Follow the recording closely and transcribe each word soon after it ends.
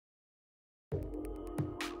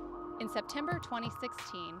In September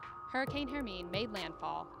 2016, Hurricane Hermine made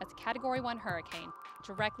landfall as a Category 1 hurricane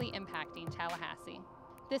directly impacting Tallahassee.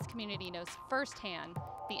 This community knows firsthand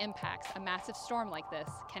the impacts a massive storm like this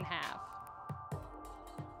can have.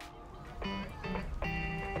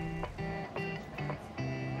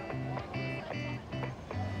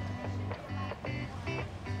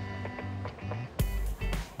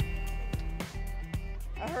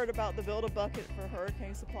 I heard about the Build a Bucket for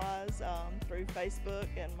hurricane supplies through Facebook,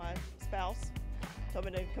 and my spouse told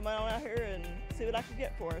me to come on out here and see what I could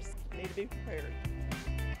get for us. Need to be prepared.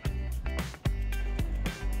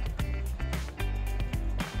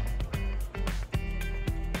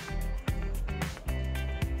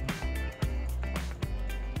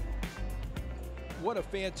 What a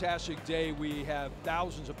fantastic day. We have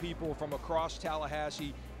thousands of people from across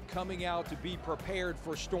Tallahassee coming out to be prepared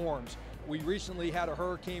for storms. We recently had a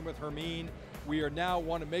hurricane with Hermine. We are now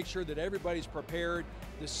want to make sure that everybody's prepared.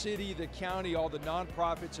 The city, the county, all the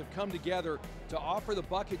nonprofits have come together to offer the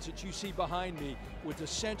buckets that you see behind me with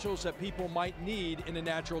essentials that people might need in a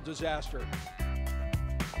natural disaster.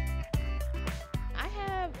 I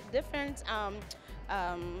have different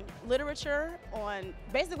literature on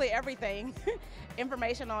basically everything.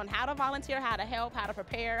 Information on how to volunteer, how to help, how to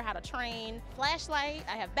prepare, how to train. Flashlight,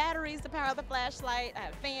 I have batteries to power the flashlight, I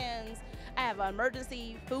have fans, I have an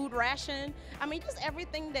emergency food ration. I mean, just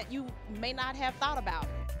everything that you may not have thought about.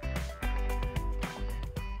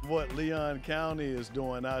 What Leon County is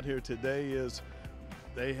doing out here today is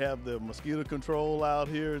they have the mosquito control out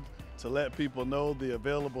here to let people know the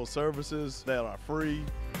available services that are free.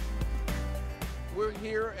 We're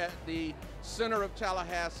here at the Centre of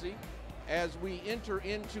Tallahassee. As we enter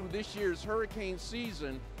into this year's hurricane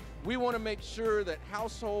season, we want to make sure that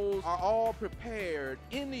households are all prepared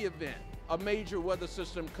in the event a major weather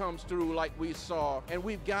system comes through like we saw, and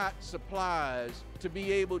we've got supplies to be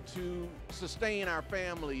able to sustain our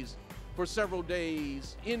families for several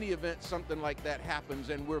days in the event something like that happens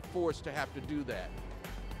and we're forced to have to do that.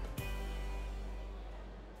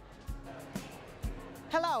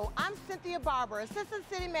 Hello, I'm Cynthia Barber, Assistant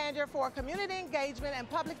City Manager for Community Engagement and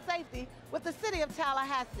Public Safety with the City of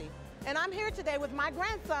Tallahassee. And I'm here today with my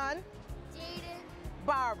grandson,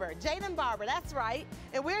 Jaden Barber, that's right.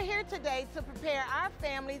 And we're here today to prepare our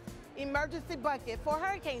family's emergency bucket for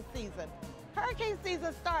hurricane season. Hurricane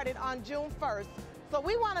season started on June 1st, so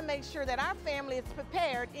we want to make sure that our family is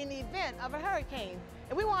prepared in the event of a hurricane.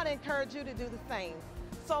 And we want to encourage you to do the same.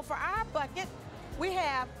 So for our bucket, we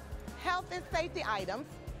have health and safety items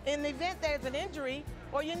in the event there's an injury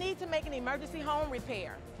or you need to make an emergency home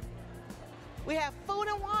repair. We have food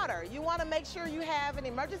and water. You want to make sure you have an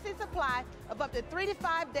emergency supply of up to 3 to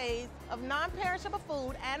 5 days of non-perishable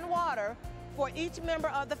food and water for each member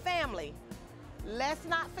of the family. Let's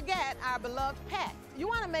not forget our beloved pets. You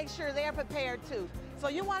want to make sure they're prepared too. So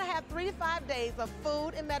you want to have 3 to 5 days of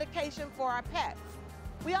food and medication for our pets.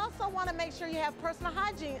 We also want to make sure you have personal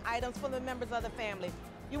hygiene items for the members of the family.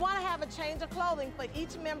 You want to have a change of clothing for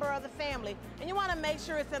each member of the family, and you want to make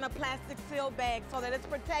sure it's in a plastic sealed bag so that it's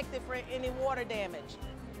protected for any water damage.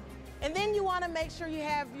 And then you want to make sure you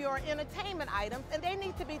have your entertainment items, and they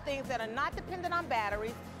need to be things that are not dependent on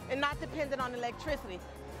batteries and not dependent on electricity.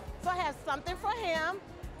 So I have something for him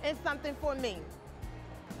and something for me.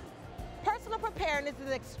 Personal preparedness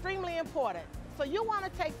is extremely important, so you want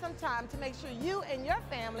to take some time to make sure you and your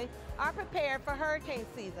family are prepared for hurricane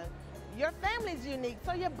season. Your family is unique,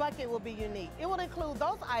 so your bucket will be unique. It will include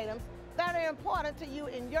those items that are important to you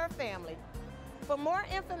and your family. For more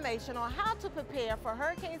information on how to prepare for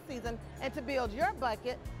hurricane season and to build your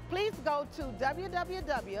bucket, please go to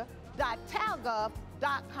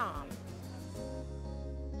www.talgov.com.